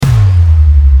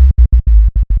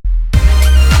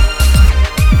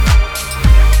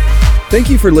Thank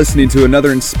you for listening to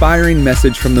another inspiring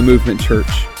message from the Movement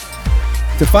Church.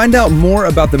 To find out more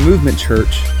about the Movement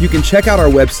Church, you can check out our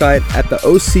website at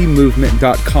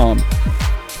theocmovement.com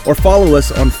or follow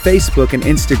us on Facebook and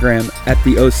Instagram at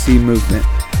the OC Movement.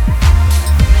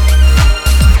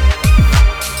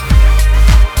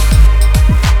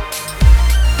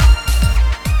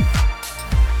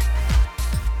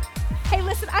 Hey,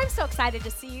 listen, I'm so excited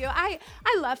to see you. I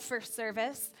love first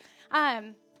service.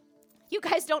 You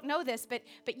guys don't know this, but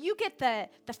you get the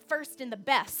first and the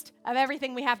best of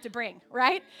everything we have to bring,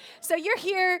 right? So you're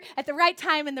here at the right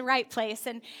time in the right place.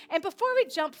 And before we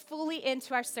jump fully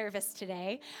into our service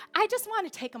today, I just want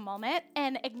to take a moment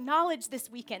and acknowledge this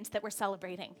weekend that we're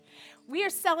celebrating. We are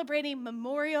celebrating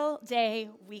Memorial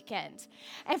Day weekend.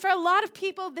 And for a lot of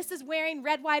people, this is wearing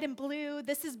red, white, and blue.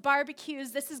 This is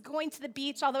barbecues. This is going to the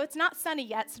beach, although it's not sunny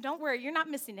yet, so don't worry, you're not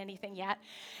missing anything yet.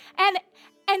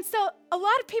 And so a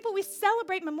lot of people, we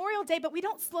celebrate Memorial Day, but we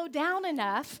don't slow down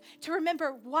enough to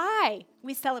remember why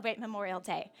we celebrate Memorial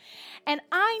Day. And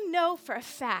I know for a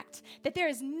fact that there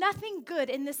is nothing good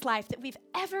in this life that we've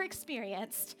ever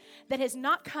experienced that has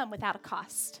not come without a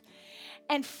cost.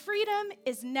 And freedom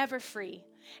is never free.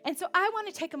 And so I want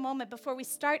to take a moment before we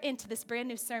start into this brand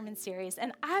new sermon series,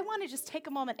 and I want to just take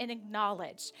a moment and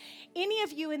acknowledge any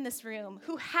of you in this room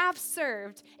who have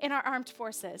served in our armed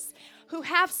forces, who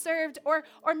have served or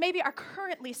maybe are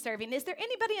currently serving. Is there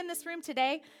anybody in this room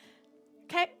today?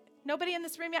 Okay, nobody in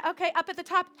this room yet? Okay, up at the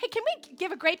top. Hey, can we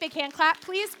give a great big hand clap,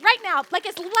 please? Right now, like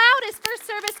as loud as first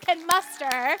service can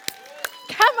muster.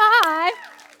 Come on.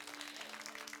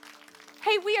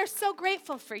 Hey, we are so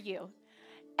grateful for you.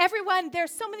 Everyone,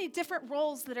 there's so many different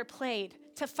roles that are played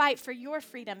to fight for your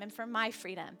freedom and for my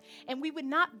freedom. And we would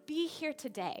not be here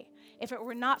today if it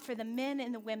were not for the men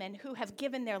and the women who have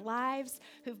given their lives,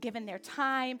 who've given their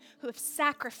time, who have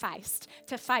sacrificed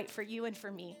to fight for you and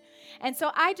for me. And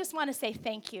so I just want to say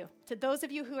thank you to those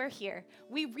of you who are here.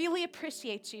 We really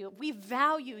appreciate you. We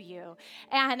value you.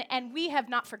 And we have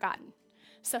not forgotten.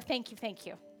 So thank you, thank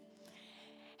you.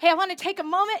 Hey, I want to take a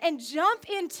moment and jump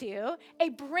into a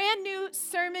brand new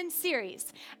sermon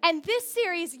series. And this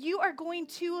series you are going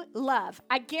to love.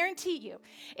 I guarantee you.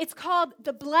 It's called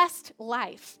The Blessed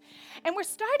Life. And we're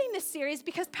starting this series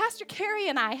because Pastor Carrie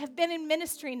and I have been in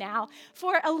ministry now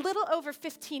for a little over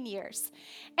 15 years.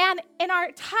 And in our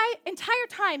entire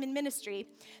time in ministry,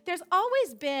 there's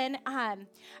always been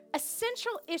a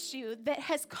central issue that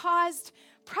has caused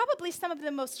probably some of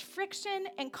the most friction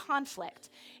and conflict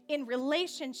in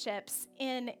relationships,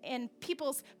 in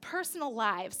people's personal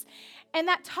lives. And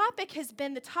that topic has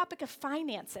been the topic of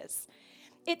finances.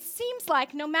 It seems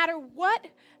like no matter what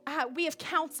we have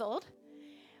counseled,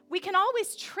 we can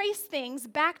always trace things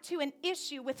back to an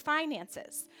issue with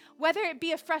finances, whether it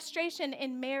be a frustration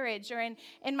in marriage or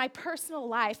in my personal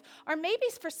life, or maybe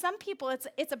for some people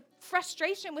it's a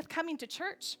frustration with coming to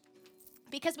church.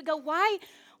 Because we go, why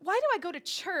do I go to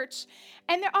church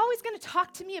and they're always going to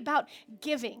talk to me about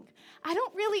giving? I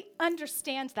don't really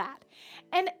understand that.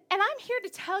 And I'm here to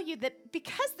tell you that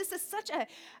because this is such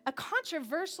a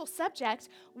controversial subject,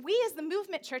 we as the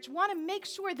Movement Church want to make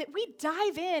sure that we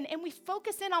dive in and we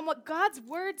focus in on what God's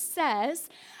Word says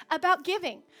about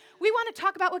giving. We want to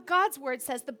talk about what God's Word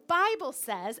says, the Bible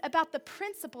says, about the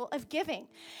principle of giving.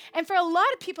 And for a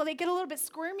lot of people, they get a little bit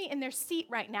squirmy in their seat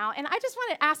right now. And I just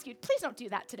want to ask you, please don't do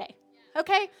that today.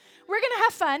 Okay? We're going to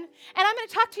have fun, and I'm going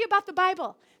to talk to you about the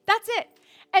Bible. That's it.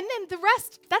 And then the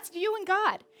rest, that's you and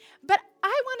God. But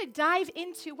I want to dive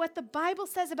into what the Bible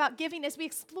says about giving as we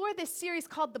explore this series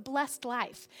called The Blessed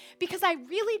Life. Because I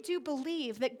really do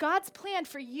believe that God's plan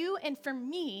for you and for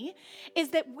me is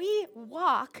that we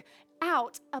walk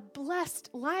out a blessed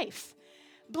life.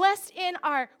 Blessed in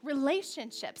our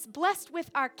relationships, blessed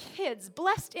with our kids,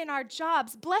 blessed in our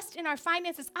jobs, blessed in our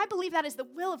finances. I believe that is the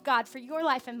will of God for your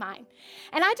life and mine.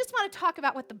 And I just want to talk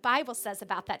about what the Bible says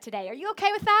about that today. Are you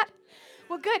okay with that?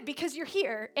 Well, good, because you're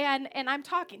here and I'm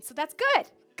talking. So that's good.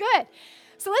 Good.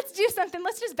 So let's do something.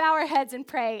 Let's just bow our heads and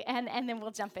pray, and then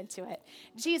we'll jump into it.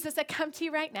 Jesus, I come to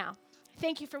you right now.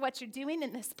 Thank you for what you're doing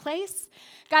in this place.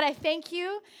 God, I thank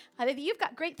you that you've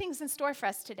got great things in store for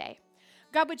us today.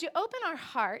 God, would you open our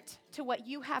heart to what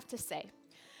you have to say?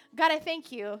 God, I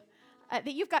thank you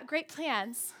that you've got great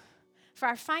plans for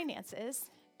our finances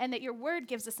and that your word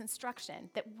gives us instruction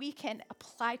that we can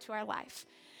apply to our life.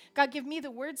 God, give me the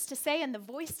words to say and the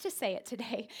voice to say it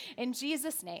today. In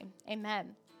Jesus' name,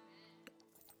 amen.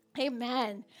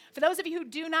 Amen. For those of you who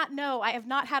do not know, I have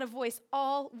not had a voice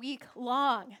all week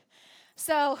long.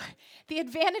 So the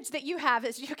advantage that you have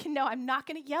is you can know I'm not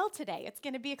going to yell today. It's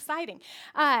going to be exciting.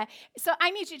 So I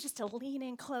need you just to lean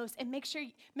in close and make sure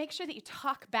that you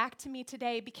talk back to me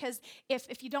today, because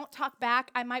if you don't talk back,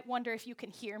 I might wonder if you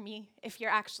can hear me, if you're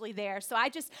actually there. So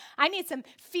I need some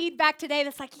feedback today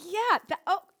that's like, yeah,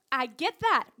 I get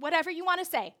that. Whatever you want to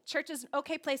say. Church is an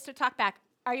okay place to talk back.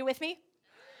 Are you with me?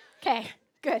 Okay,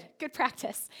 good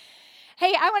practice.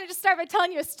 Hey, I wanted to start by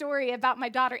telling you a story about my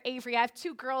daughter, Avery. I have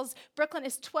two girls. Brooklyn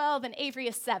is 12 and Avery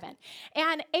is 7.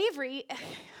 And Avery,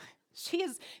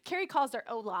 Carrie calls her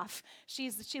Olaf.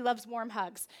 She loves warm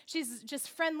hugs. She's just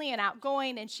friendly and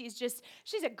outgoing, and she's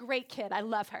a great kid. I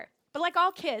love her. But like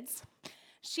all kids,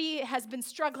 she has been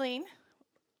struggling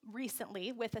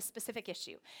recently with a specific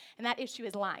issue, and that issue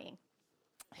is lying.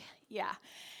 Yeah.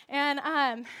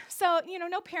 And so,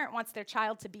 no parent wants their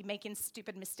child to be making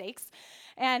stupid mistakes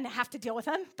and have to deal with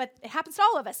them, but it happens to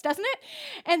all of us, doesn't it?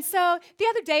 And so the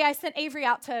other day, I sent Avery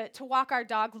out to walk our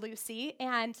dog, Lucy,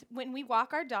 and when we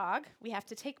walk our dog, we have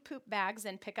to take poop bags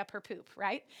and pick up her poop,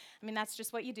 right? I mean, that's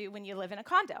just what you do when you live in a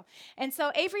condo. And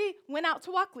so Avery went out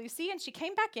to walk Lucy, and she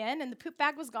came back in, and the poop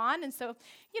bag was gone, and so,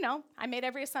 I made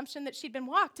every assumption that she'd been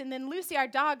walked, and then Lucy, our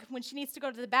dog, when she needs to go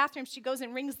to the bathroom, she goes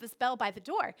and rings this bell by the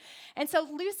door. And so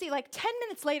Lucy, like 10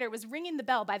 minutes later, was ringing the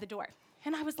bell by the door.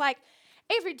 And I was like,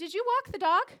 Avery, did you walk the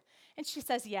dog? And she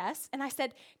says, yes. And I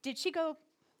said, did she go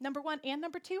number 1 and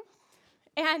number 2?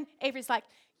 And Avery's like,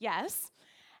 yes.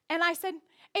 And I said,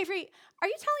 Avery, are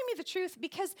you telling me the truth?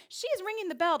 Because she is ringing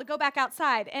the bell to go back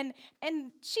outside, and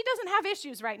she doesn't have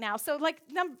issues right now. So,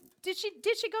 did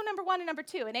she go number 1 and number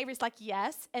 2? And Avery's like,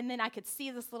 yes. And then I could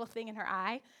see this little thing in her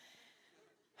eye.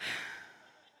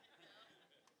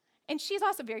 And she's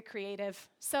also very creative.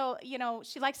 So,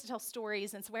 she likes to tell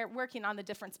stories, and so we're working on the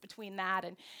difference between that.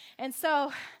 And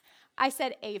so I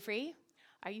said, Avery,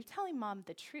 are you telling Mom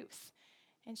the truth?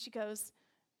 And she goes,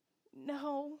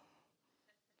 no,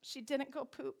 she didn't go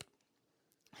poop.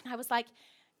 And I was like,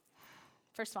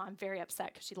 first of all, I'm very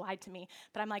upset because she lied to me.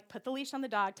 But I'm like, put the leash on the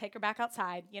dog, take her back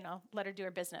outside, let her do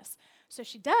her business. So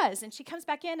she does, and she comes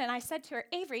back in, and I said to her,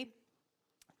 Avery,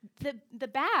 the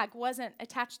bag wasn't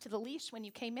attached to the leash when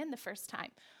you came in the first time.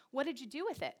 What did you do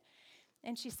with it?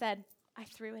 And she said, I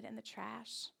threw it in the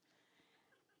trash.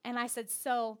 And I said,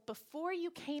 so before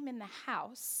you came in the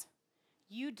house,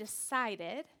 you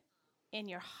decided in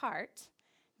your heart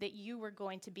that you were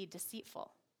going to be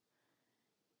deceitful.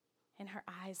 And her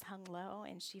eyes hung low,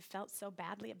 and she felt so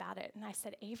badly about it. And I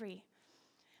said, Avery,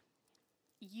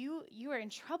 you are in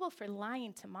trouble for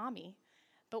lying to Mommy,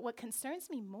 but what concerns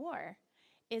me more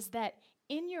is that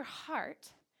in your heart,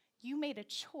 you made a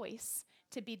choice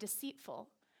to be deceitful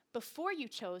before you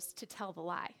chose to tell the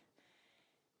lie.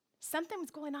 Something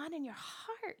was going on in your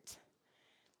heart.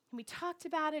 And we talked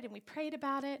about it, and we prayed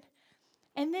about it.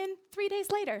 And then 3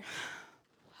 days later,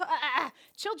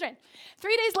 children,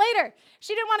 3 days later,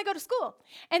 she didn't want to go to school.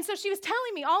 And so she was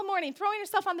telling me all morning, throwing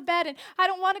herself on the bed, and I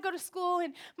don't want to go to school,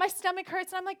 and my stomach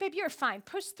hurts. And I'm like, babe, you're fine.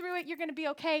 Push through it. You're going to be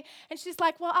okay. And she's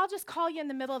like, well, I'll just call you in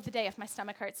the middle of the day if my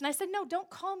stomach hurts. And I said, no,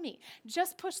 don't call me.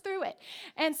 Just push through it.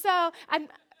 And so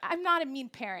I'm not a mean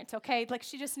parent, okay?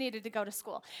 She just needed to go to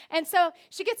school. And so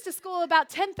she gets to school about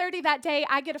 10:30 that day.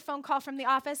 I get a phone call from the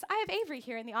office. I have Avery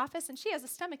here in the office, and she has a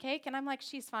stomach ache. And I'm like,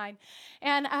 she's fine.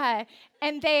 And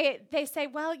they say,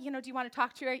 well, do you want to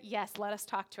talk to her? Yes, let us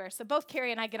talk to her. So both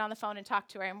Carrie and I get on the phone and talk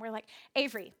to her. And we're like,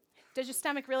 Avery, does your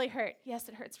stomach really hurt? Yes,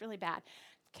 it hurts really bad.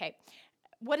 Okay.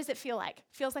 What does it feel like?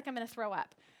 Feels like I'm going to throw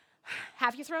up.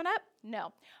 Have you thrown up?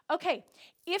 No. Okay.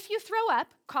 If you throw up,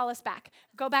 call us back.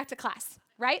 Go back to class.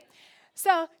 Right?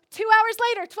 So 2 hours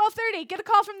later, 12:30, get a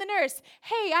call from the nurse.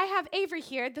 Hey, I have Avery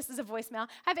here. This is a voicemail.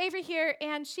 I have Avery here,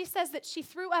 and she says that she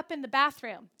threw up in the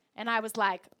bathroom. And I was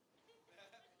like,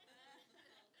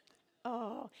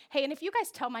 oh. Hey, and if you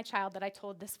guys tell my child that I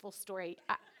told this full story,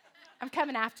 I'm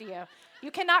coming after you.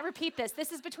 You cannot repeat this.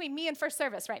 This is between me and first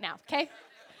service right now, okay?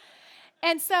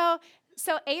 And so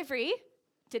Avery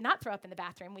did not throw up in the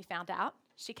bathroom, we found out.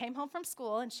 She came home from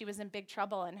school, and she was in big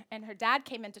trouble, and her dad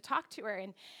came in to talk to her,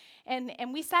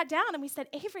 and we sat down, and we said,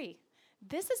 Avery,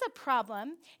 this is a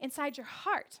problem inside your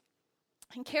heart.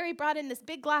 And Carrie brought in this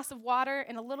big glass of water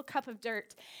and a little cup of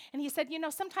dirt, and he said,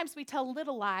 sometimes we tell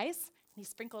little lies, and he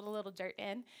sprinkled a little dirt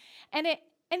in, and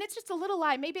it's just a little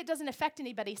lie. Maybe it doesn't affect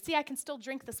anybody. See, I can still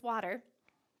drink this water.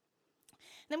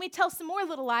 And then we tell some more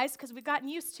little lies because we've gotten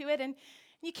used to it, and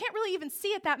you can't really even see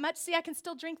it that much. See, I can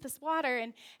still drink this water.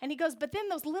 And he goes, but then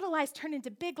those little lies turn into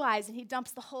big lies, and he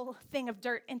dumps the whole thing of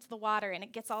dirt into the water, and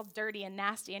it gets all dirty and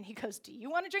nasty. And he goes, do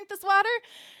you want to drink this water?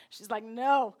 She's like,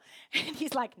 no. And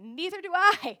he's like, neither do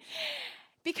I.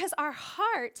 Because our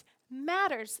heart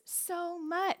matters so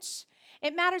much.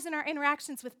 It matters in our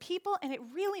interactions with people, and it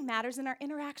really matters in our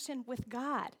interaction with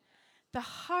God. The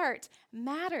heart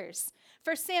matters.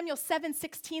 1 Samuel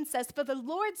 7:16 says, "For the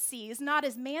Lord sees not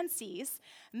as man sees.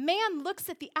 Man looks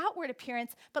at the outward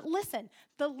appearance, but listen,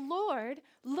 the Lord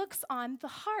looks on the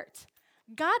heart."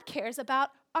 God cares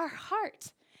about our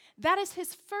heart. That is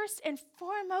his first and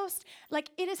foremost,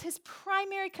 it is his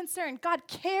primary concern. God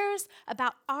cares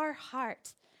about our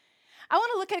heart. I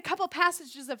want to look at a couple of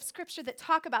passages of scripture that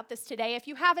talk about this today. If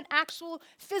you have an actual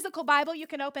physical Bible, you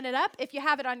can open it up. If you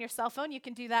have it on your cell phone, you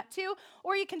can do that too,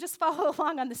 or you can just follow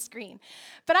along on the screen.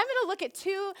 But I'm going to look at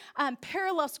two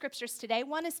parallel scriptures today.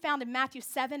 One is found in Matthew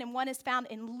 7, and one is found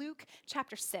in Luke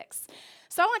chapter 6.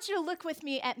 So I want you to look with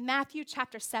me at Matthew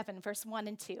chapter 7, verse 1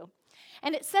 and 2.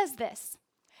 And it says this,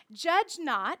 "Judge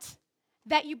not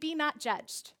that you be not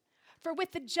judged. For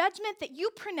with the judgment that you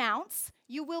pronounce,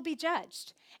 you will be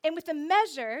judged. And with the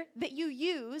measure that you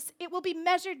use, it will be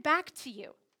measured back to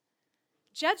you.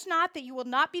 Judge not that you will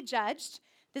not be judged."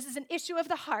 This is an issue of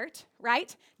the heart,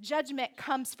 right? Judgment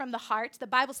comes from the heart. The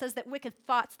Bible says that wicked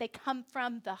thoughts, they come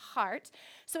from the heart.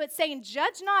 So it's saying,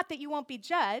 judge not that you won't be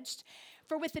judged.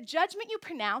 For with the judgment you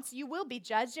pronounce, you will be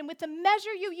judged. And with the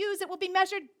measure you use, it will be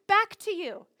measured back to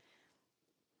you.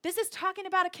 This is talking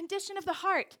about a condition of the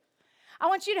heart. I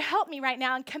want you to help me right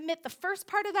now and commit the first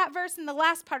part of that verse and the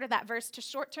last part of that verse to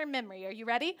short-term memory. Are you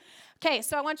ready? Okay,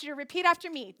 so I want you to repeat after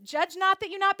me. Judge not that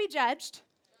you not be judged.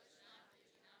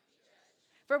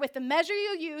 For with the measure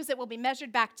you use, it will be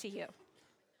measured back to you.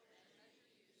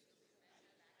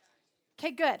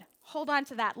 Okay, good. Hold on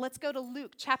to that. Let's go to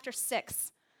Luke chapter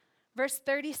 6, verse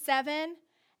 37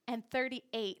 and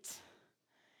 38.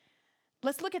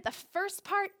 Let's look at the first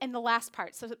part and the last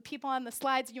part. So people on the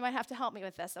slides, you might have to help me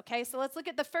with this, okay? So let's look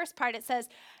at the first part. It says,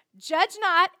 "Judge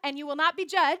not, and you will not be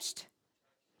judged."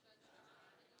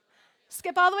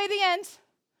 Skip all the way to the end.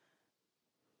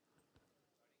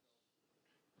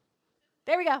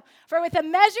 There we go. "For with the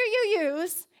measure you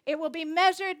use, it will be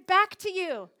measured back to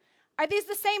you." Are these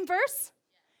the same verse?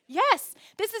 Yes,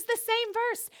 this is the same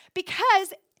verse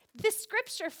because this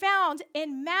scripture found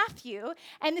in Matthew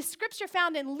and the scripture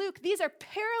found in Luke, these are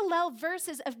parallel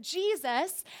verses of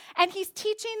Jesus, and he's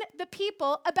teaching the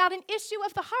people about an issue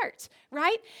of the heart,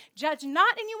 right? Judge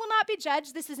not and you will not be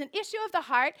judged. This is an issue of the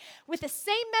heart. With the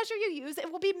same measure you use,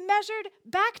 it will be measured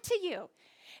back to you.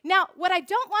 Now, what I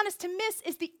don't want us to miss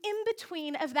is the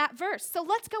in-between of that verse. So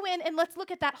let's go in and let's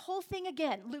look at that whole thing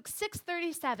again. Luke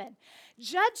 6:37.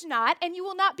 "Judge not and you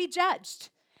will not be judged.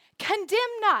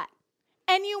 Condemn not,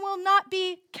 and you will not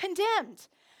be condemned.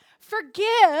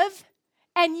 Forgive,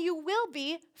 and you will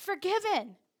be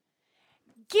forgiven.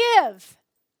 Give,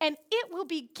 and it will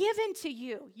be given to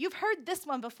you." You've heard this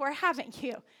one before, haven't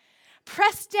you?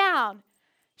 "Pressed down,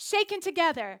 shaken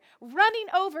together, running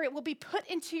over, it will be put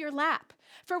into your lap.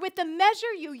 For with the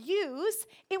measure you use,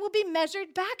 it will be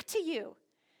measured back to you."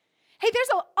 Hey, there's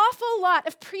an awful lot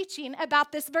of preaching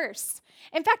about this verse.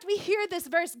 In fact, we hear this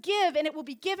verse, "Give, and it will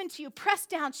be given to you. Pressed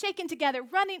down, shaken together,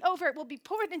 running over, it will be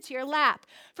poured into your lap.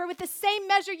 For with the same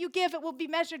measure you give, it will be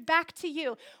measured back to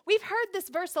you." We've heard this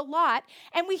verse a lot,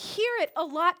 and we hear it a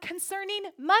lot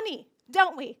concerning money,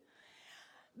 don't we?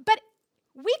 But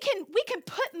we can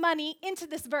put money into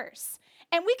this verse.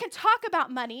 And we can talk about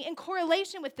money in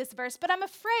correlation with this verse, but I'm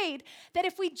afraid that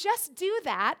if we just do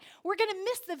that, we're going to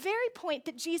miss the very point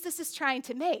that Jesus is trying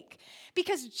to make.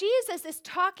 Because Jesus is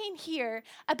talking here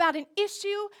about an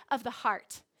issue of the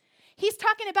heart. He's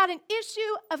talking about an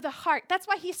issue of the heart. That's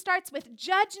why he starts with,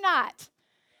 "Judge not."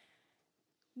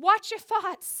 Watch your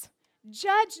thoughts.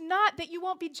 Judge not that you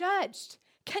won't be judged.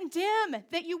 Condemn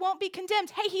that you won't be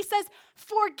condemned. Hey, he says,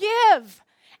 forgive,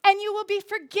 and you will be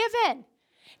forgiven.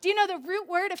 Do you know the root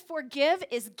word of forgive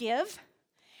is give?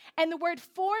 And the word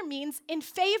for means in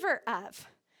favor of.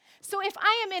 So if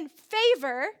I am in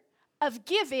favor of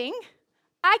giving,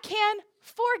 I can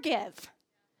forgive.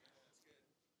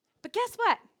 But guess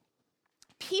what?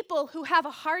 People who have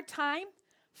a hard time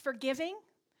forgiving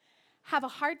have a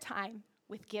hard time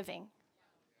with giving.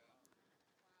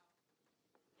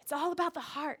 It's all about the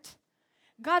heart.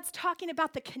 God's talking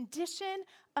about the condition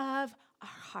of our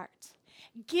heart.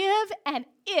 Give, and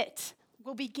it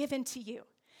will be given to you.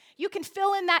 You can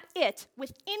fill in that it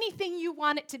with anything you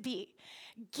want it to be.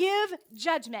 Give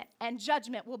judgment, and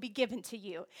judgment will be given to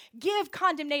you. Give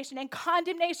condemnation, and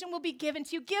condemnation will be given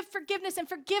to you. Give forgiveness, and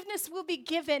forgiveness will be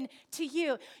given to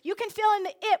you. You can fill in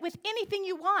the it with anything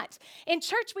you want. In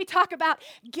church, we talk about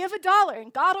give $1,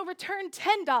 and God will return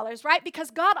 $10, right?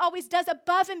 Because God always does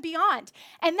above and beyond.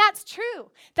 And that's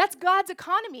true. That's God's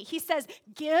economy. He says,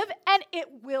 give, and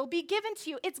it will be given to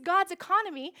you. It's God's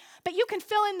economy, but you can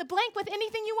fill in the blank with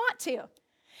anything you want to.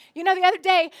 You know, the other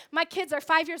day, my kids are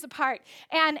 5 years apart,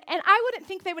 and I wouldn't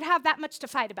think they would have that much to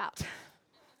fight about.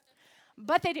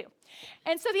 But they do.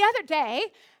 And so the other day,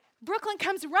 Brooklyn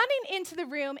comes running into the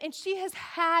room, and she has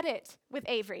had it with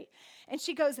Avery. And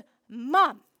she goes,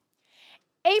 Mom,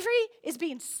 Avery is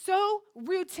being so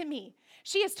rude to me.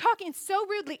 She is talking so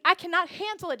rudely, I cannot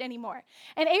handle it anymore.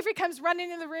 And Avery comes running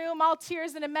in the room, all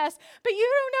tears and a mess. But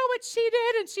you don't know what she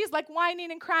did. And she's like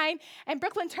whining and crying. And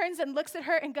Brooklyn turns and looks at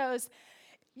her and goes,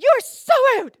 you're so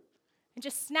rude. And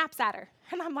just snaps at her.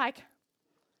 And I'm like,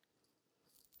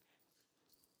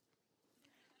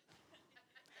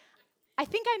 I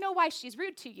think I know why she's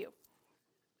rude to you.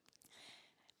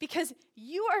 Because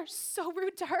you are so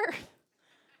rude to her.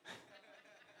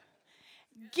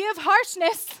 Give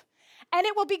harshness, and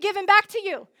it will be given back to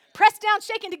you. Pressed down,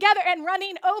 shaken together, and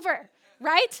running over,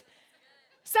 right?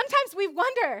 Sometimes we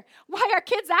wonder why our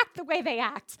kids act the way they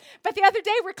act. But the other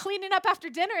day, we're cleaning up after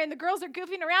dinner, and the girls are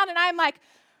goofing around, and I'm like,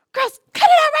 girls, cut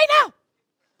it out right now.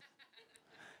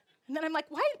 And then I'm like,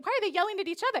 why are they yelling at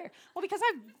each other? Well, because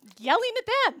I'm yelling at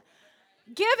them.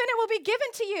 Give, and it will be given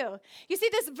to you. You see,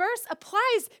 this verse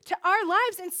applies to our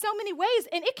lives in so many ways,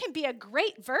 and it can be a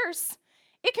great verse.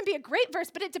 It can be a great verse,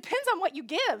 but it depends on what you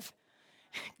give.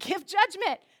 Give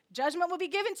judgment. Judgment will be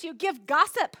given to you. Give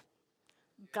gossip.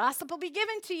 Gossip will be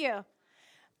given to you.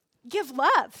 Give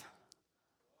love.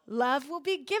 Love will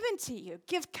be given to you.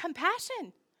 Give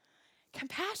compassion.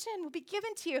 Compassion will be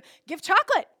given to you. Give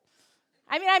chocolate.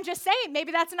 I mean, I'm just saying,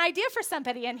 maybe that's an idea for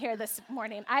somebody in here this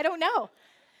morning. I don't know.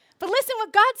 But listen,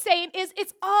 what God's saying is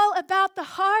it's all about the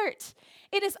heart.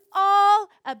 It is all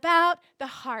about the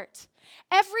heart.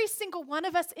 Every single one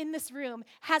of us in this room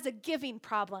has a giving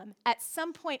problem at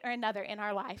some point or another in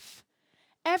our life.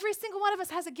 Every single one of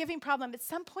us has a giving problem at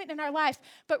some point in our life.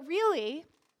 But really,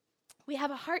 we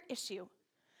have a heart issue.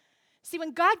 See,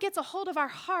 when God gets a hold of our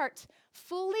heart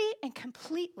fully and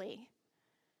completely,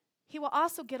 he will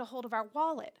also get a hold of our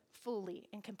wallet fully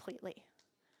and completely.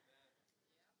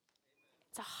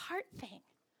 It's a heart thing.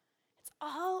 It's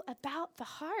all about the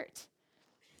heart.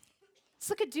 Let's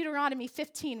look at Deuteronomy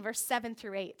 15, verse 7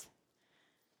 through 8.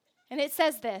 And it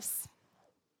says this: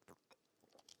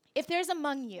 if there's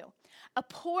among you a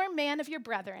poor man of your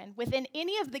brethren within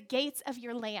any of the gates of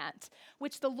your land,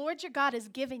 which the Lord your God has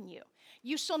given you,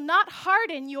 you shall not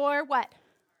harden your what?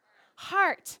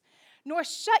 Heart, nor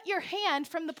shut your hand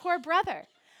from the poor brother.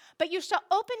 But you shall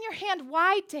open your hand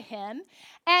wide to him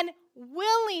and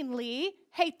willingly,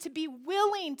 to be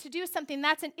willing to do something,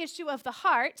 that's an issue of the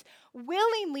heart,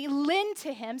 willingly lend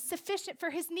to him sufficient for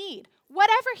his need,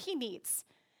 whatever he needs.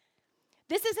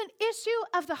 This is an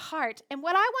issue of the heart. And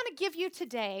what I want to give you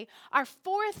today are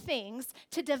 4 things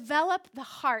to develop the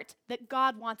heart that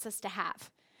God wants us to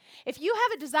have. If you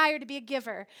have a desire to be a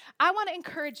giver, I want to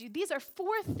encourage you. These are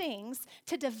 4 things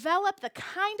to develop the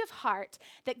kind of heart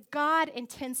that God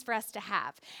intends for us to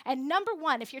have. And number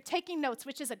 1, if you're taking notes,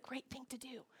 which is a great thing to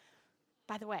do,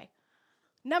 by the way,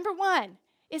 number 1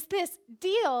 is this: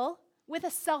 deal with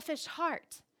a selfish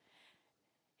heart.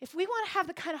 If we want to have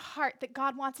the kind of heart that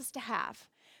God wants us to have,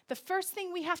 the first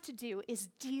thing we have to do is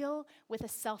deal with a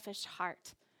selfish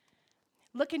heart.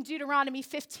 Look in Deuteronomy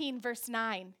 15, verse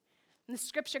 9. And the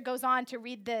scripture goes on to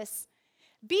read this: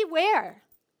 beware,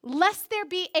 lest there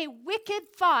be a wicked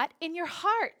thought in your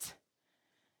heart.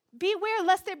 Beware,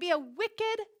 lest there be a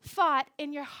wicked thought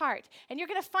in your heart. And you're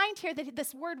going to find here that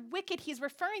this word wicked, he's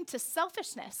referring to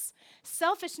selfishness.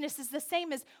 Selfishness is the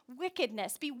same as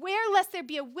wickedness. Beware, lest there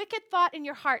be a wicked thought in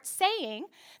your heart, saying,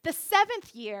 the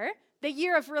 7th year, the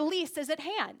year of release, is at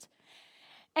hand.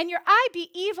 And your eye be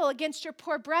evil against your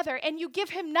poor brother, and you give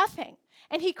him nothing.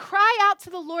 And he cry out to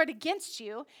the Lord against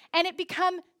you, and it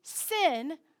become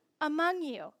sin among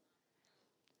you.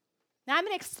 Now, I'm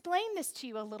going to explain this to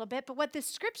you a little bit, but what this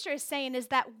scripture is saying is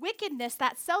that wickedness,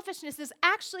 that selfishness, is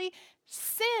actually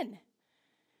sin.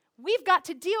 We've got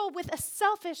to deal with a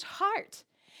selfish heart.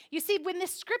 You see, when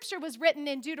this scripture was written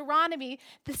in Deuteronomy,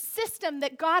 the system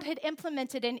that God had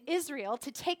implemented in Israel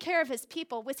to take care of his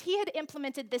people was he had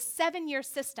implemented this 7-year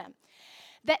system.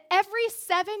 That every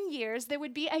 7 years there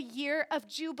would be a year of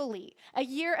jubilee, a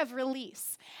year of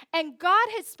release. And God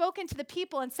had spoken to the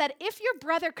people and said, if your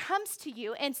brother comes to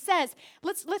you and says,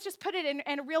 let's just put it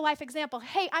in a real life example.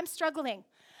 Hey, I'm struggling.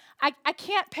 I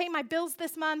can't pay my bills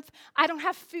this month. I don't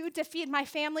have food to feed my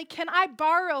family. Can I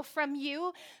borrow from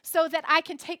you so that I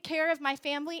can take care of my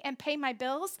family and pay my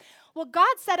bills? Well,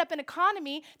 God set up an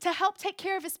economy to help take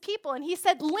care of his people. And he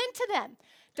said, lend to them.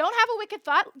 Don't have a wicked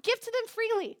thought. Give to them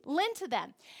freely. Lend to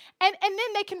them. And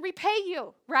then they can repay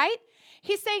you, right?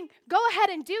 He's saying, go ahead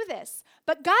and do this.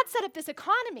 But God set up this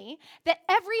economy that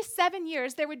every 7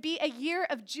 years there would be a year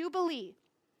of jubilee.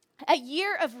 a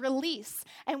year of release.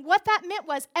 And what that meant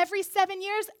was every 7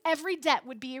 years, every debt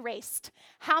would be erased.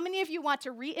 How many of you want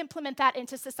to re-implement that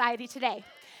into society today?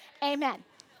 Amen.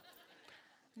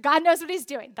 God knows what he's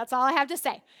doing. That's all I have to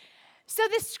say. So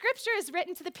this scripture is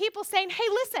written to the people saying, hey,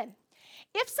 listen,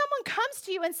 if someone comes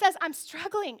to you and says, I'm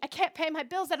struggling, I can't pay my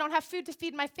bills, I don't have food to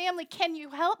feed my family, can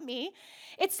you help me?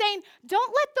 It's saying,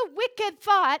 don't let the wicked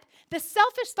thought, the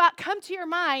selfish thought come to your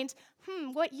mind,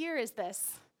 what year is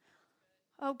this?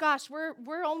 Oh gosh,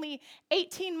 we're only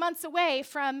 18 months away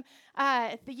from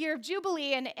the year of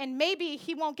Jubilee, and maybe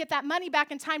he won't get that money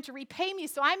back in time to repay me,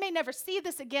 so I may never see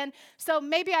this again, so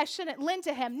maybe I shouldn't lend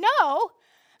to him. No!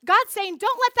 God's saying,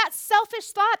 don't let that selfish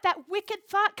thought, that wicked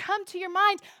thought come to your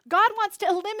mind. God wants to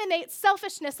eliminate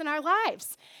selfishness in our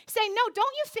lives. He's saying, no,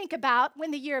 don't you think about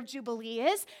when the year of Jubilee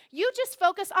is. You just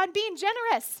focus on being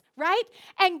generous, right?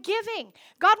 And giving.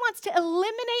 God wants to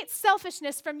eliminate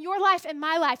selfishness from your life and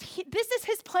my life. This is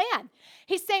his plan.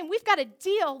 He's saying, we've got to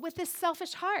deal with this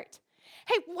selfish heart.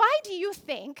 Hey, why do you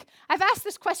think, I've asked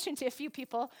this question to a few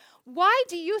people, why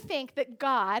do you think that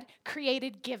God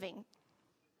created giving?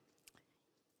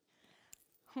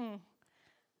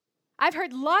 I've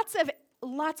heard lots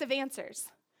of answers.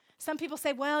 Some people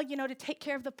say, well, to take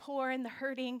care of the poor and the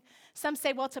hurting. Some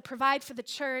say, well, to provide for the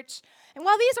church. And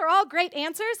while these are all great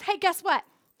answers, hey, guess what?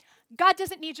 God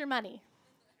doesn't need your money.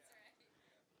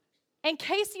 In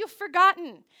case you've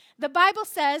forgotten, the Bible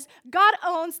says God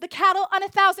owns the cattle on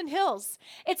 1,000 hills.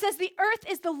 It says the earth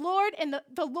is the Lord and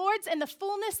the Lord's and the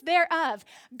fullness thereof.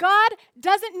 God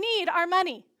doesn't need our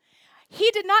money. He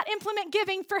did not implement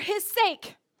giving for his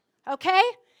sake. Okay?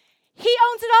 He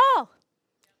owns it all.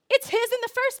 It's his in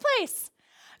the first place.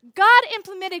 God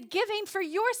implemented giving for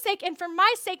your sake and for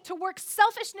my sake to work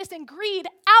selfishness and greed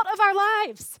out of our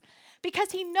lives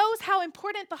because he knows how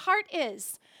important the heart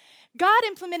is. God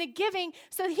implemented giving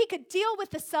so that he could deal with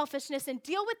the selfishness and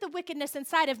deal with the wickedness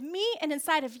inside of me and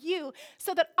inside of you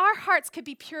so that our hearts could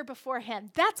be pure before him.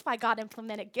 That's why God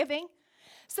implemented giving.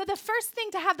 So the first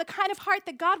thing to have the kind of heart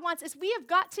that God wants is we have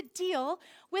got to deal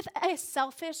with a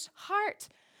selfish heart.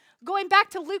 Going back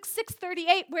to Luke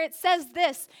 6:38 where it says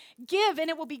this, give and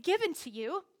it will be given to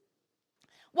you.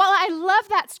 While I love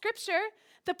that scripture,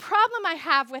 the problem I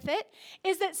have with it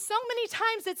is that so many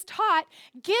times it's taught,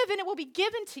 give and it will be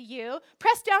given to you,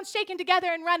 pressed down, shaken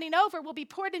together, and running over will be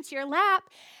poured into your lap.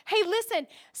 Hey, listen,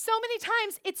 so many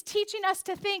times it's teaching us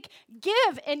to think,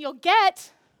 give and you'll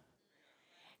get.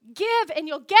 Give and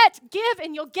you'll get, give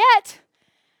and you'll get.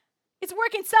 It's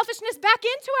working selfishness back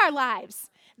into our lives.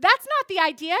 That's not the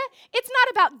idea. It's not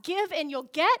about give and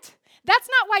you'll get. That's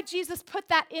not why Jesus put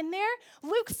that in there.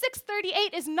 Luke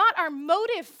 6:38 is not our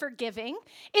motive for giving.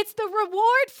 It's the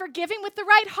reward for giving with the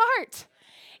right heart.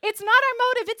 It's not our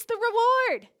motive, it's the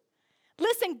reward.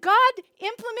 Listen, God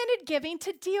implemented giving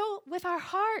to deal with our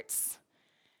hearts.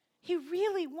 He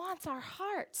really wants our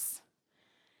hearts.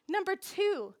 Number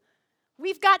 2,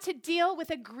 we've got to deal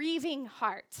with a grieving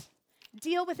heart.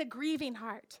 Deal with a grieving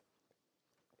heart.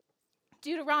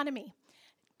 Deuteronomy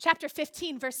chapter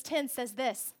 15, verse 10 says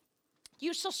this,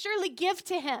 you shall surely give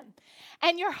to him,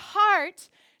 and your heart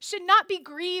should not be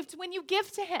grieved when you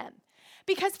give to him.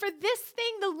 Because for this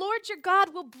thing the Lord your God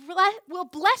will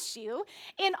bless you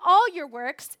in all your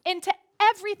works and to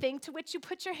everything to which you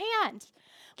put your hand.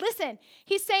 Listen,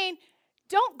 he's saying,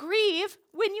 don't grieve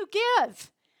when you give.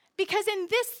 Because in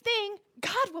this thing,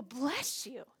 God will bless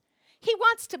you. He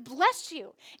wants to bless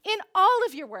you in all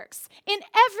of your works, in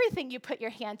everything you put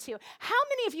your hand to. How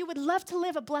many of you would love to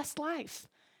live a blessed life?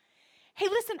 Hey,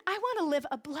 listen, I want to live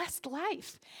a blessed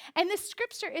life. And this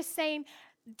scripture is saying,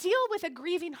 deal with a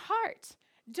grieving heart.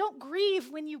 Don't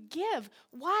grieve when you give.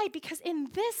 Why? Because in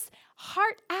this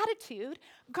heart attitude,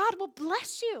 God will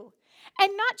bless you.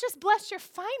 And not just bless your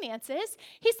finances,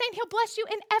 he's saying he'll bless you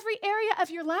in every area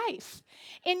of your life.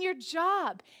 In your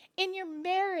job, in your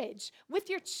marriage, with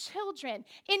your children,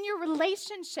 in your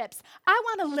relationships. I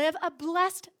want to live a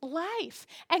blessed life.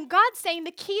 And God's saying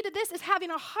the key to this is having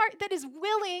a heart that is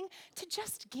willing to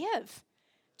just give.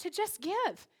 To just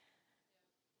give.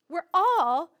 We're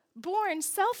all born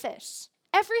selfish.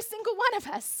 Every single one of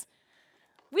us.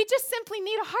 We just simply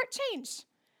need a heart change.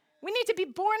 We need to be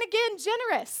born again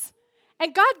generous.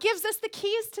 And God gives us the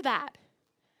keys to that.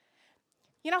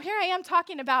 Here I am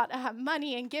talking about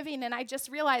money and giving, and I just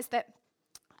realized that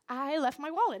I left my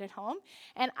wallet at home,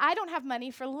 and I don't have money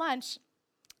for lunch,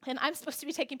 and I'm supposed to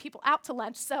be taking people out to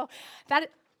lunch, so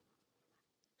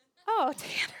oh,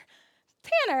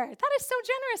 Tanner, that is so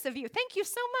generous of you. Thank you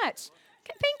so much.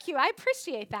 Thank you, I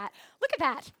appreciate that. Look at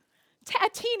that, a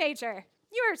teenager.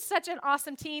 You are such an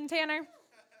awesome teen, Tanner.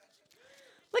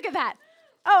 Look at that.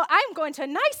 Oh, I'm going to a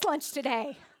nice lunch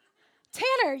today.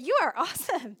 Tanner, you are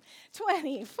awesome.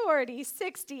 20, 40,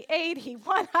 60, 80,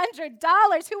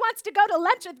 $100. Who wants to go to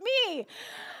lunch with me?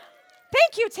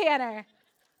 Thank you, Tanner.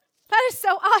 That is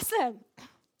so awesome.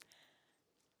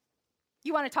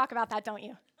 You want to talk about that, don't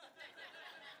you?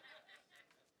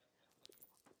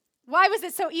 Why was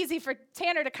it so easy for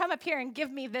Tanner to come up here and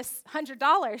give me this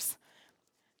 $100?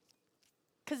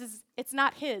 Because it's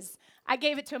not his. I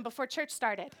gave it to him before church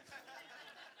started.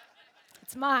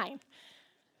 It's mine.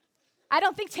 I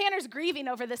don't think Tanner's grieving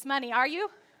over this money, are you?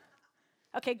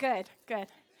 Okay, good.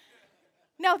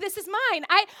 No, this is mine.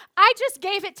 I just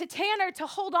gave it to Tanner to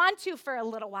hold on to for a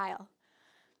little while.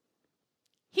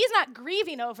 He's not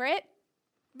grieving over it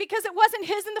because it wasn't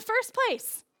his in the first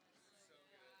place.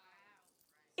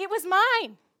 It was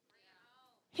mine.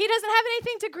 He doesn't have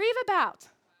anything to grieve about.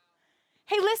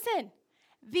 Hey, listen,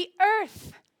 the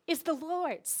earth is the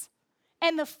Lord's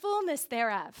and the fullness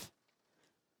thereof.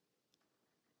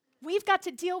 We've got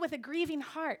to deal with a grieving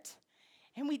heart.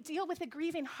 And we deal with a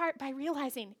grieving heart by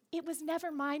realizing it was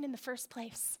never mine in the first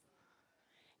place.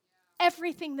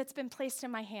 Everything that's been placed in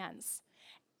my hands,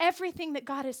 everything that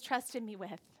God has trusted me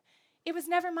with, it was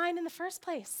never mine in the first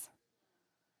place.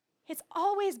 It's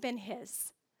always been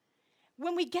his.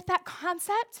 When we get that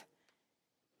concept,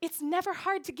 it's never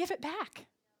hard to give it back.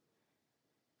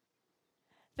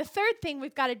 The third thing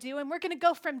we've got to do, and we're going to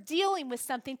go from dealing with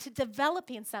something to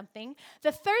developing something.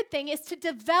 The third thing is to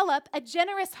develop a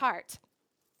generous heart.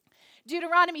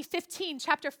 Deuteronomy 15,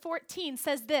 chapter 14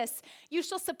 says this, "You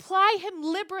shall supply him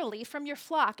liberally from your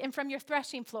flock and from your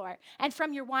threshing floor and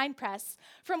from your winepress.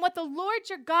 From what the Lord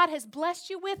your God has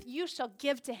blessed you with, you shall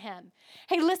give to him."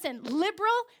 Hey, listen,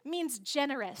 liberal means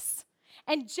generous.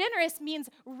 And generous means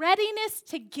readiness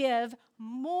to give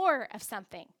more of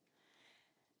something.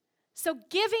 So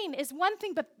giving is one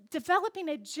thing, but developing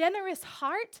a generous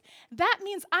heart, that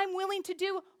means I'm willing to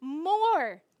do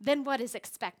more than what is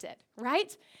expected,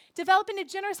 right? Developing a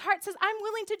generous heart says I'm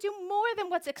willing to do more than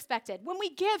what's expected. When we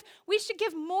give, we should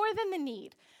give more than the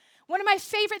need. One of my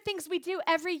favorite things we do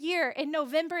every year in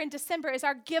November and December is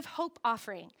our Give Hope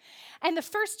offering. And the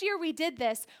first year we did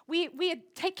this, we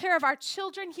take care of our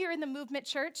children here in the Movement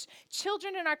Church,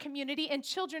 children in our community, and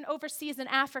children overseas in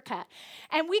Africa.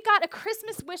 And we got a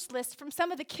Christmas wish list from some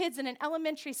of the kids in an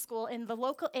elementary school in the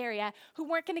local area who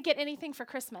weren't going to get anything for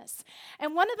Christmas.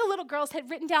 And one of the little girls had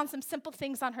written down some simple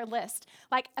things on her list,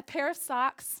 like a pair of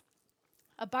socks,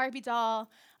 a Barbie doll,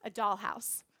 a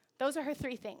dollhouse. Those are her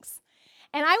 3 things.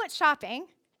 And I went shopping,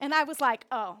 and I was like,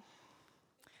 oh,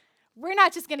 we're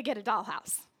not just going to get a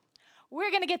dollhouse. We're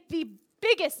going to get the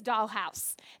biggest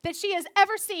dollhouse that she has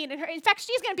ever seen. In fact,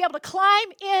 she's going to be able to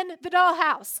climb in the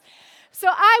dollhouse. So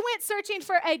I went searching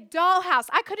for a dollhouse.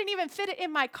 I couldn't even fit it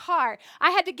in my car.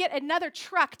 I had to get another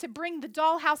truck to bring the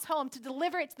dollhouse home to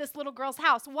deliver it to this little girl's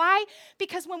house. Why?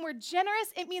 Because when we're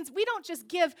generous, it means we don't just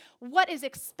give what is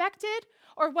expected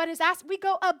or what is asked. We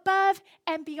go above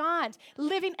and beyond,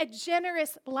 living a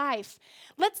generous life.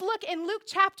 Let's look in Luke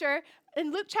chapter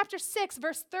 6,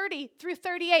 verse 30 through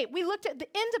 38. We looked at the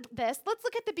end of this. Let's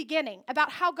look at the beginning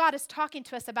about how God is talking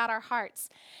to us about our hearts.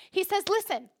 He says,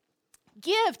 listen,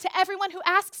 give to everyone who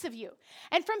asks of you,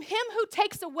 and from him who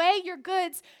takes away your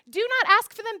goods, do not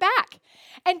ask for them back.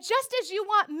 And just as you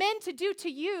want men to do to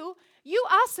you, you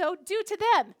also do to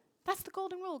them. That's the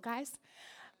golden rule, guys.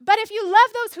 But if you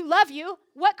love those who love you,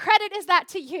 what credit is that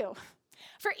to you?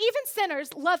 For even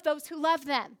sinners love those who love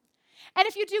them. And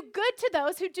if you do good to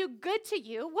those who do good to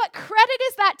you, what credit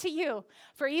is that to you?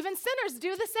 For even sinners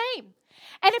do the same.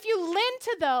 And if you lend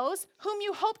to those whom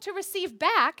you hope to receive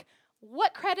back,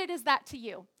 what credit is that to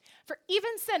you? For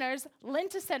even sinners lend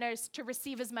to sinners to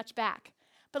receive as much back.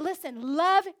 But listen,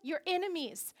 love your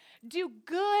enemies. Do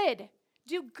good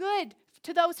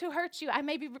to those who hurt you. I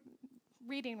may be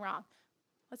reading wrong.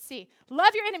 Let's see.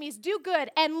 Love your enemies, do good,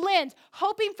 and lend,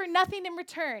 hoping for nothing in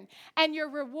return, and your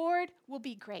reward will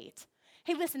be great.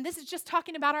 Hey, listen, this is just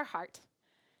talking about our heart.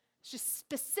 It's just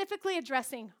specifically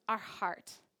addressing our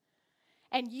heart.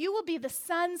 And you will be the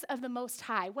sons of the Most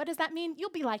High. What does that mean? You'll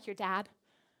be like your dad.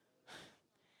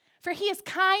 For he is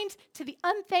kind to the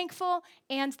unthankful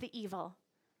and the evil.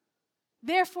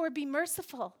 Therefore, be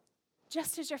merciful,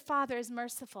 just as your Father is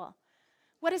merciful.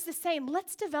 What is this saying?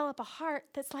 Let's develop a heart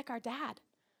that's like our dad,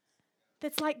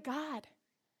 that's like God.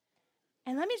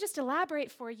 And let me just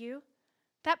elaborate for you.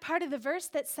 That part of the verse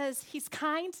that says he's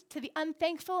kind to the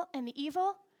unthankful and the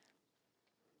evil,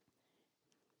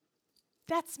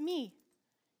 that's me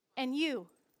and you.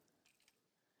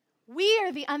 We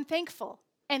are the unthankful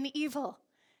and the evil.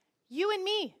 You and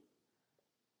me.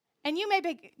 And you may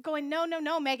be going, no,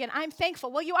 Meghan, I'm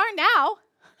thankful. Well, you are now.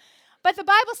 But the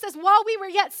Bible says, while we were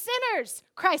yet sinners,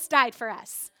 Christ died for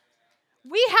us.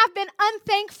 We have been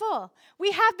unthankful.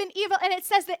 We have been evil. And it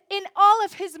says that in all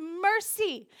of his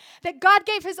mercy, that God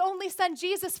gave his only son,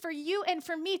 Jesus, for you and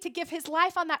for me to give his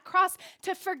life on that cross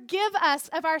to forgive us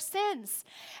of our sins.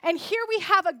 And here we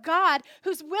have a God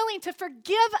who's willing to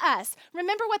forgive us.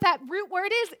 Remember what that root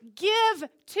word is? Give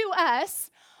to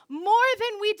us more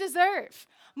than we deserve,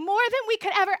 more than we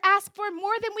could ever ask for,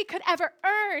 more than we could ever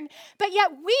earn. But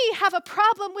yet we have a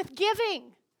problem with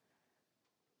giving.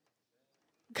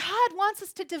 God wants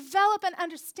us to develop an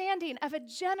understanding of a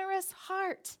generous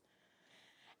heart.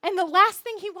 And the last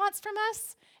thing he wants from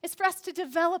us is for us to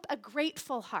develop a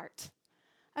grateful heart.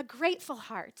 A grateful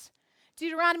heart.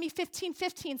 Deuteronomy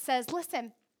 15:15 says,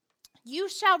 listen, you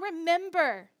shall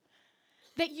remember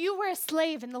that you were a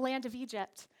slave in the land of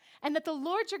Egypt, and that the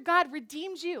Lord your God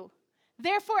redeemed you.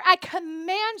 Therefore, I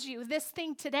command you this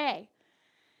thing today.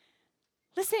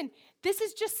 Listen, this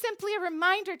is just simply a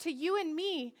reminder to you and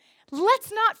me.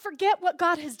 Let's not forget what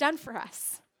God has done for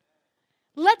us.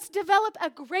 Let's develop a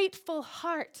grateful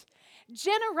heart.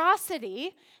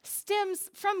 Generosity stems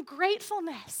from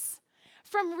gratefulness,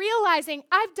 from realizing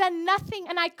I've done nothing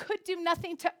and I could do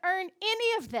nothing to earn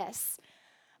any of this.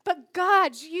 But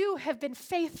God, you have been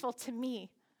faithful to me.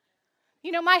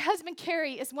 You know, my husband,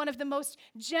 Carrie, is one of the most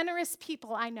generous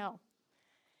people I know.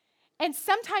 And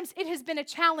sometimes it has been a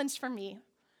challenge for me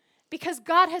because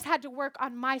God has had to work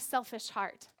on my selfish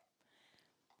heart.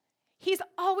 He's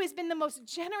always been the most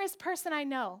generous person I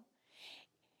know.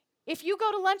 If you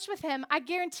go to lunch with him, I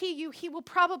guarantee you he will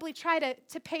probably try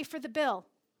to pay for the bill.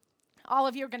 All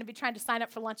of you are going to be trying to sign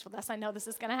up for lunch with us. I know this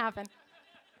is going to happen.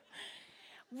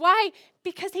 Why?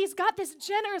 Because he's got this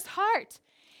generous heart.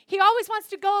 He always wants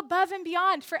to go above and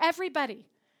beyond for everybody.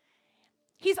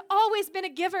 He's always been a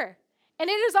giver. And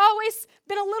it has always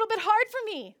been a little bit hard for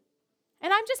me.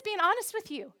 And I'm just being honest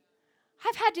with you.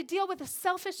 I've had to deal with a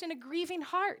selfish and a grieving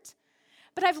heart.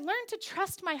 But I've learned to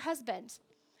trust my husband.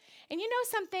 And you know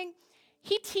something?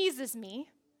 He teases me.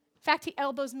 In fact, he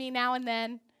elbows me now and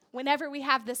then whenever we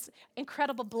have this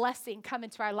incredible blessing come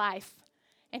into our life.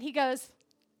 And he goes,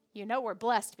 you know we're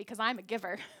blessed because I'm a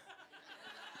giver.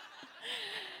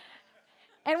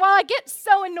 And while I get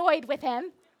so annoyed with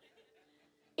him,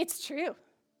 it's true.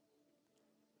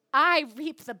 I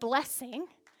reap the blessing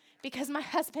because my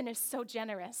husband is so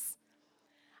generous.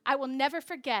 I will never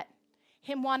forget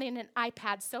him wanting an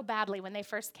iPad so badly when they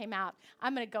first came out.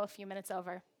 I'm going to go a few minutes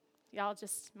over.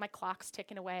 My clock's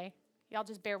ticking away. Y'all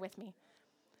just bear with me.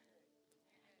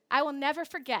 I will never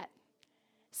forget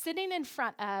sitting in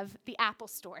front of the Apple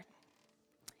store.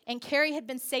 And Carrie had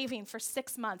been saving for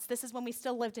 6 months. This is when we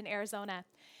still lived in Arizona.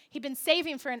 He'd been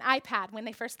saving for an iPad when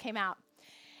they first came out.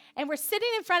 And we're sitting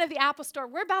in front of the Apple store.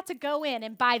 We're about to go in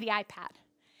and buy the iPad.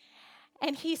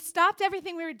 And he stopped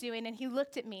everything we were doing, and he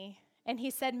looked at me, and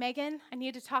he said, Megan, I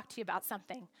need to talk to you about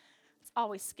something. It's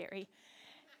always scary.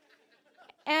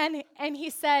 And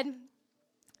he said,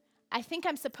 I think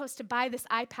I'm supposed to buy this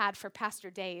iPad for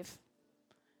Pastor Dave,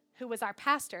 who was our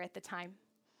pastor at the time.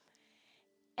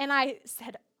 And I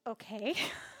said, okay.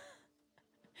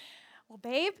 Well,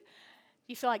 babe,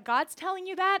 you feel like God's telling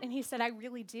you that? And he said, I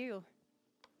really do.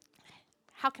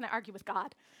 How can I argue with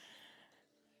God?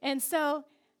 And so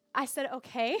I said,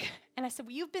 okay. And I said,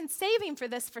 well, you've been saving for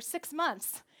this for 6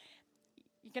 months.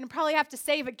 You're going to probably have to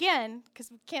save again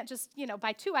because we can't just,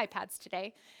 buy 2 iPads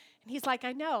today. And he's like,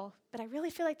 I know, but I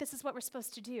really feel like this is what we're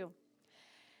supposed to do.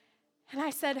 And I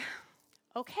said,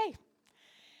 okay.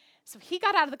 So he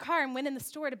got out of the car and went in the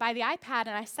store to buy the iPad,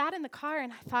 and I sat in the car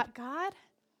and I thought, God,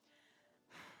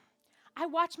 I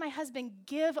watch my husband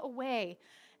give away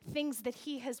things that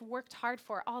he has worked hard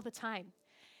for all the time.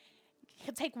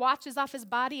 He'll take watches off his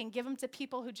body and give them to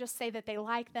people who just say that they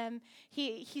like them.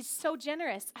 He's so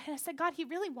generous. And I said, God, he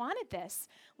really wanted this.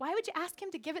 Why would you ask him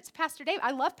to give it to Pastor Dave?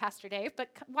 I love Pastor Dave, but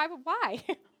why?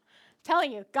 I'm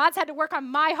telling you, God's had to work on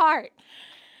my heart.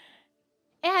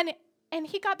 And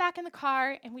he got back in the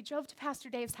car, and we drove to Pastor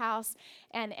Dave's house,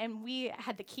 and we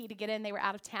had the key to get in. They were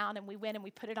out of town, and we went and we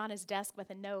put it on his desk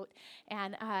with a note.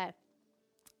 And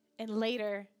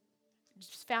later,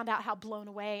 just found out how blown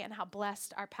away and how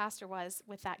blessed our pastor was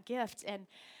with that gift. And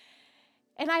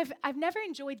I've never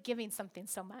enjoyed giving something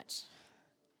so much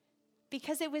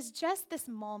because it was just this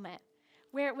moment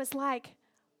where it was like,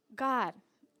 God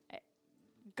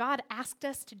asked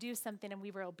us to do something, and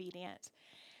we were obedient.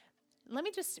 Let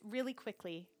me just really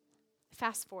quickly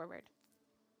fast forward.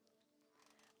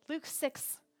 Luke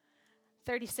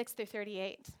 6:36 through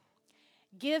 38.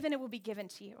 Give and it will be given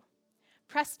to you.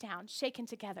 Pressed down, shaken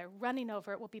together, running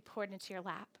over, it will be poured into your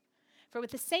lap. For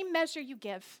with the same measure you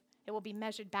give, it will be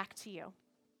measured back to you.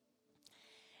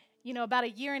 About a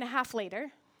year and a half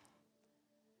later,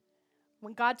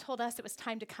 when God told us it was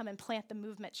time to come and plant the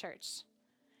Movement Church,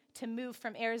 to move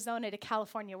from Arizona to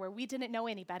California where we didn't know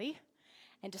anybody,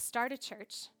 and to start a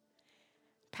church,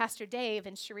 Pastor Dave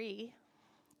and Cherie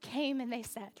came and they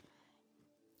said,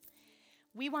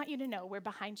 we want you to know we're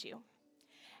behind you.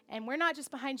 And we're not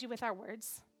just behind you with our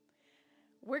words.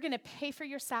 We're going to pay for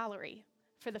your salary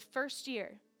for the first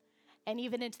year and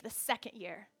even into the second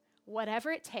year,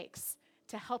 whatever it takes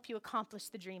to help you accomplish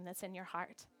the dream that's in your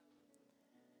heart.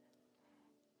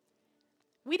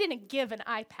 We didn't give an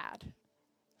iPad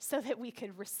so that we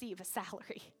could receive a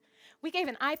salary. We gave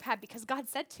an iPad because God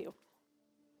said to.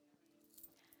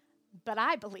 But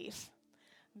I believe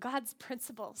God's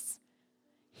principles,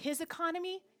 his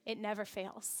economy, it never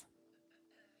fails.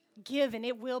 Give and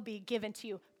it will be given to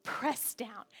you, pressed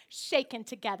down, shaken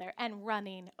together, and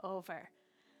running over.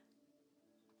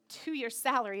 2-year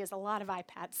salary is a lot of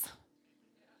iPads.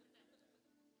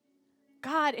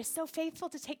 God is so faithful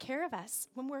to take care of us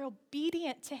when we're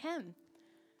obedient to him.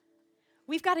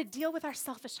 We've got to deal with our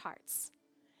selfish hearts,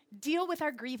 deal with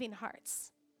our grieving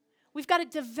hearts. We've got to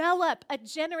develop a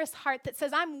generous heart that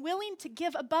says, I'm willing to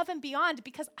give above and beyond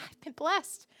because I've been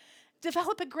blessed.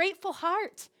 Develop a grateful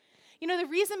heart. The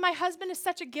reason my husband is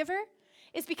such a giver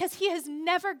is because he has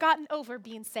never gotten over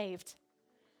being saved.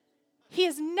 He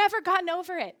has never gotten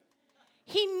over it.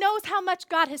 He knows how much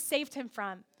God has saved him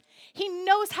from. He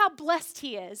knows how blessed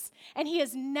he is, and he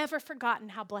has never forgotten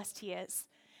how blessed he is.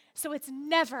 So it's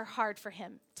never hard for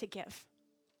him to give.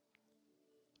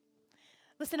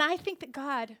 Listen, I think that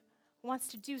God wants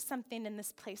to do something in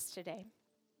this place today.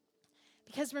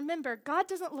 Because remember, God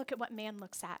doesn't look at what man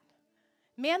looks at.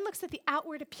 Man looks at the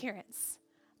outward appearance,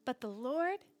 but the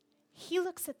Lord, he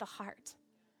looks at the heart.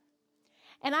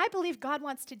 And I believe God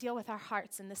wants to deal with our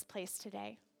hearts in this place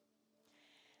today.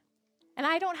 And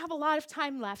I don't have a lot of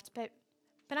time left, but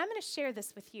I'm going to share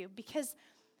this with you because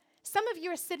some of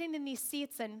you are sitting in these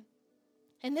seats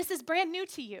and this is brand new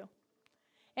to you.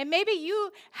 And maybe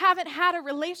you haven't had a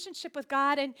relationship with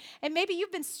God and maybe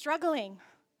you've been struggling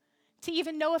to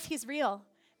even know if he's real.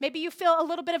 Maybe you feel a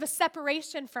little bit of a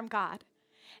separation from God.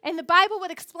 And the Bible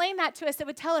would explain that to us. It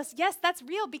would tell us, yes, that's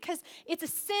real because it's a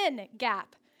sin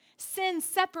gap. Sin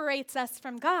separates us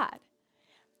from God.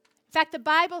 In fact, the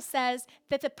Bible says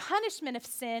that the punishment of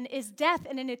sin is death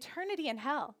and an eternity in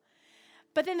hell.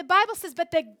 But then the Bible says,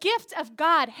 but the gift of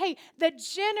God, the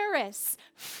generous,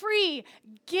 free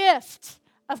gift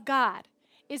of God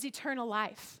is eternal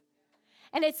life.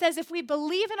 And it says if we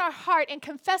believe in our heart and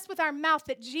confess with our mouth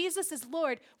that Jesus is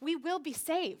Lord, we will be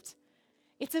saved.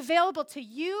 It's available to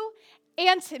you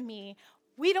and to me.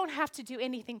 We don't have to do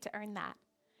anything to earn that.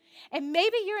 And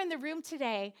maybe you're in the room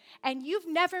today and you've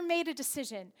never made a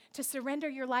decision to surrender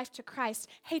your life to Christ.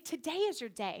 Today is your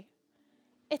day.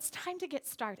 It's time to get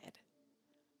started.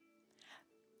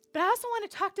 But I also want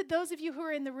to talk to those of you who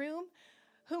are in the room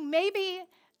who maybe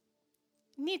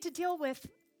need to deal with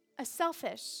a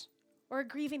selfish or a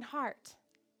grieving heart.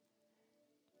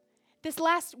 This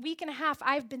last week and a half,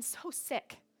 I've been so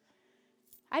sick.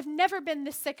 I've never been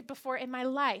this sick before in my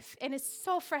life, and it's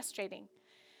so frustrating.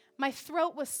 My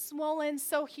throat was swollen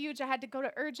so huge I had to go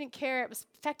to urgent care. It was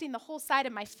affecting the whole side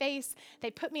of my face.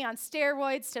 They put me on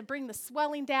steroids to bring the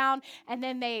swelling down, and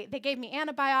then they gave me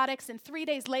antibiotics, and 3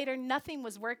 days later, nothing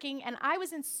was working, and I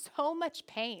was in so much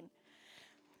pain.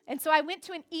 And so I went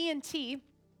to an ENT,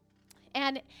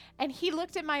 and he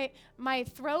looked at my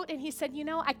throat, and he said,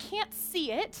 I can't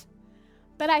see it,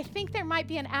 but I think there might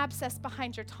be an abscess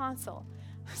behind your tonsil.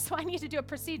 So I need to do a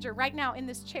procedure right now in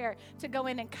this chair to go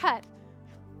in and cut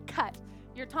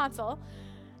your tonsil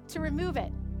to remove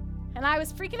it. And I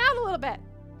was freaking out a little bit.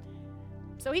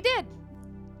 So he did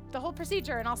the whole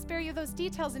procedure, and I'll spare you those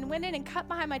details, and went in and cut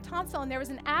behind my tonsil, and there was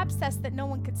an abscess that no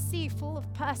one could see, full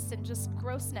of pus and just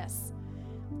grossness.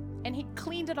 And he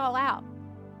cleaned it all out.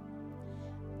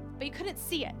 But you couldn't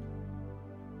see it.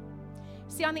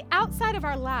 See, on the outside of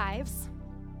our lives,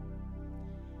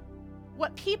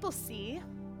 what people see,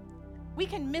 we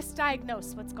can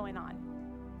misdiagnose what's going on.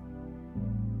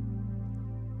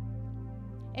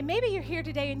 And maybe you're here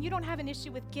today and you don't have an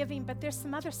issue with giving, but there's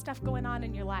some other stuff going on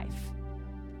in your life.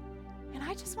 And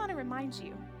I just want to remind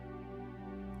you,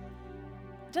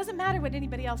 it doesn't matter what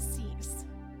anybody else sees.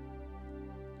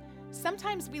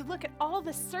 Sometimes we look at all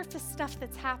the surface stuff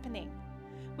that's happening.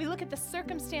 We look at the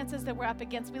circumstances that we're up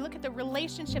against. We look at the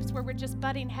relationships where we're just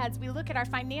butting heads. We look at our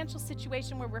financial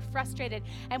situation where we're frustrated.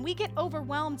 And we get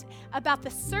overwhelmed about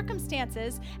the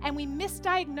circumstances, and we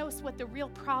misdiagnose what the real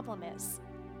problem is.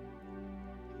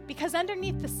 Because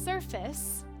underneath the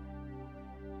surface,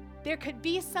 there could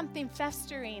be something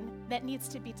festering that needs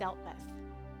to be dealt with.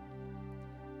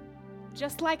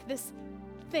 just like this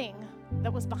thing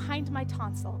that was behind my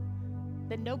tonsil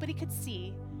that nobody could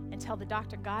see until the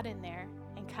doctor got in there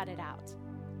and cut it out.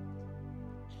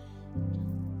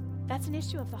 That's an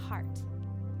issue of the heart.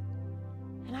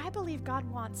 And I believe God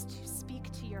wants to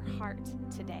speak to your heart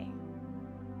today.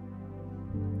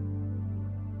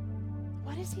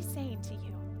 What is he saying to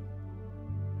you?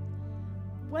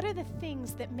 What are the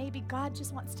things that maybe God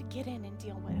just wants to get in and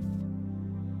deal with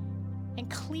and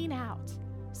clean out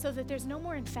so that there's no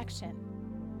more infection,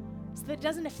 so that it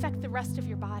doesn't affect the rest of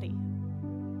your body?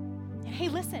 And hey,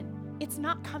 listen, it's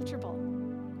not comfortable.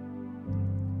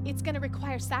 It's going to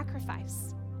require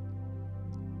sacrifice.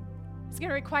 It's going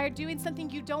to require doing something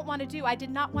you don't want to do. I did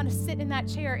not want to sit in that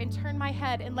chair and turn my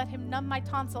head and let him numb my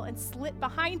tonsil and slit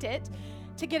behind it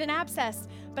to get an abscess,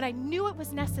 but I knew it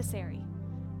was necessary.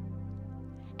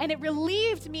 And it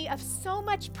relieved me of so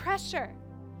much pressure.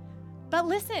 But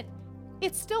listen,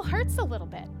 it still hurts a little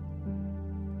bit.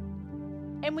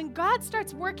 And when God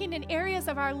starts working in areas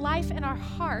of our life and our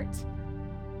heart,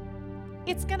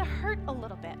 it's going to hurt a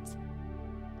little bit.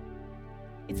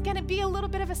 It's going to be a little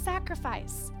bit of a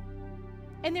sacrifice.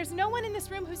 And there's no one in this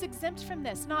room who's exempt from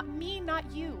this. Not me,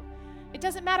 not you. It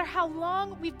doesn't matter how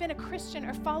long we've been a Christian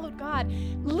or followed God.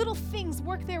 Little things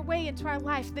work their way into our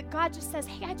life that God just says,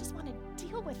 hey, I just want to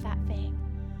deal with that thing.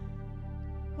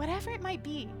 Whatever it might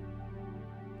be.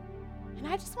 And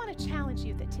I just want to challenge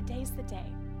you that today's the day.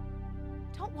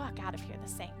 Don't walk out of here the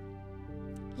same.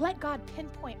 Let God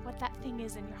pinpoint what that thing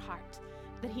is in your heart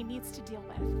that he needs to deal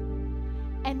with.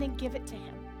 And then give it to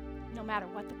him, no matter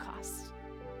what the cost.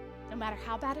 No matter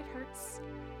how bad it hurts,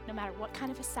 no matter what kind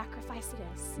of a sacrifice it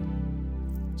is,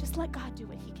 just let God do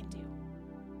what he can do.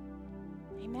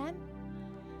 Amen?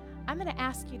 I'm going to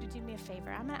ask you to do me a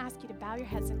favor. I'm going to ask you to bow your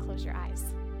heads and close your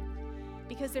eyes.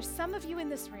 Because there's some of you in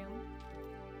this room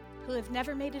who have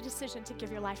never made a decision to give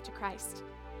your life to Christ.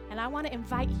 And I want to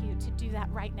invite you to do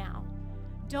that right now.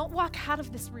 Don't walk out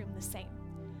of this room the same.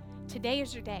 Today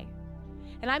is your day.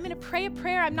 And I'm going to pray a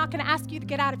prayer. I'm not going to ask you to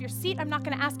get out of your seat. I'm not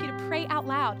going to ask you to pray out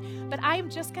loud. But I am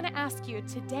just going to ask you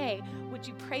today, would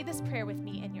you pray this prayer with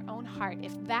me in your own heart?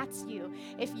 If that's you,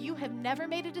 if you have never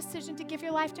made a decision to give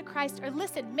your life to Christ, or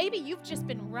listen, maybe you've just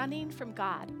been running from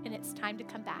God and it's time to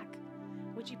come back.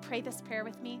 Would you pray this prayer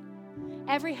with me?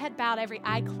 Every head bowed, every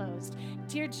eye closed.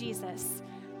 Dear Jesus,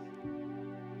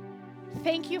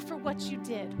 thank you for what you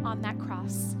did on that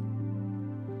cross.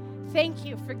 Thank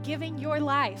you for giving your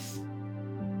life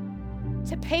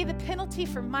to pay the penalty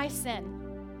for my sin.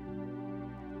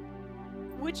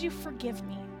 Would you forgive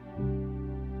me?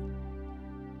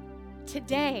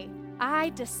 Today, I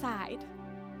decide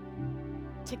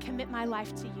to commit my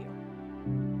life to you.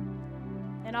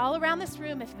 And all around this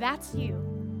room, if that's you,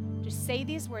 just say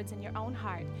these words in your own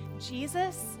heart.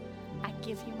 Jesus, I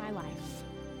give you my life.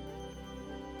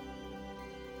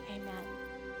 Amen.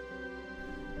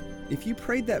 If you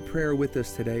prayed that prayer with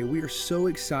us today, we are so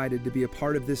excited to be a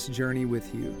part of this journey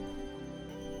with you.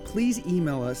 Please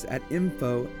email us at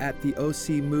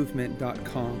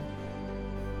info@theocmovement.com.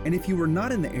 And if you were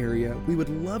not in the area, we would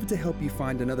love to help you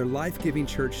find another life-giving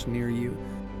church near you.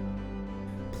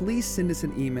 Please send us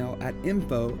an email at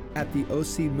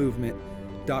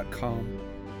info@theocmovement.com.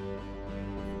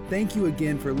 Thank you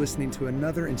again for listening to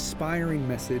another inspiring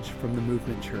message from the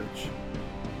Movement Church.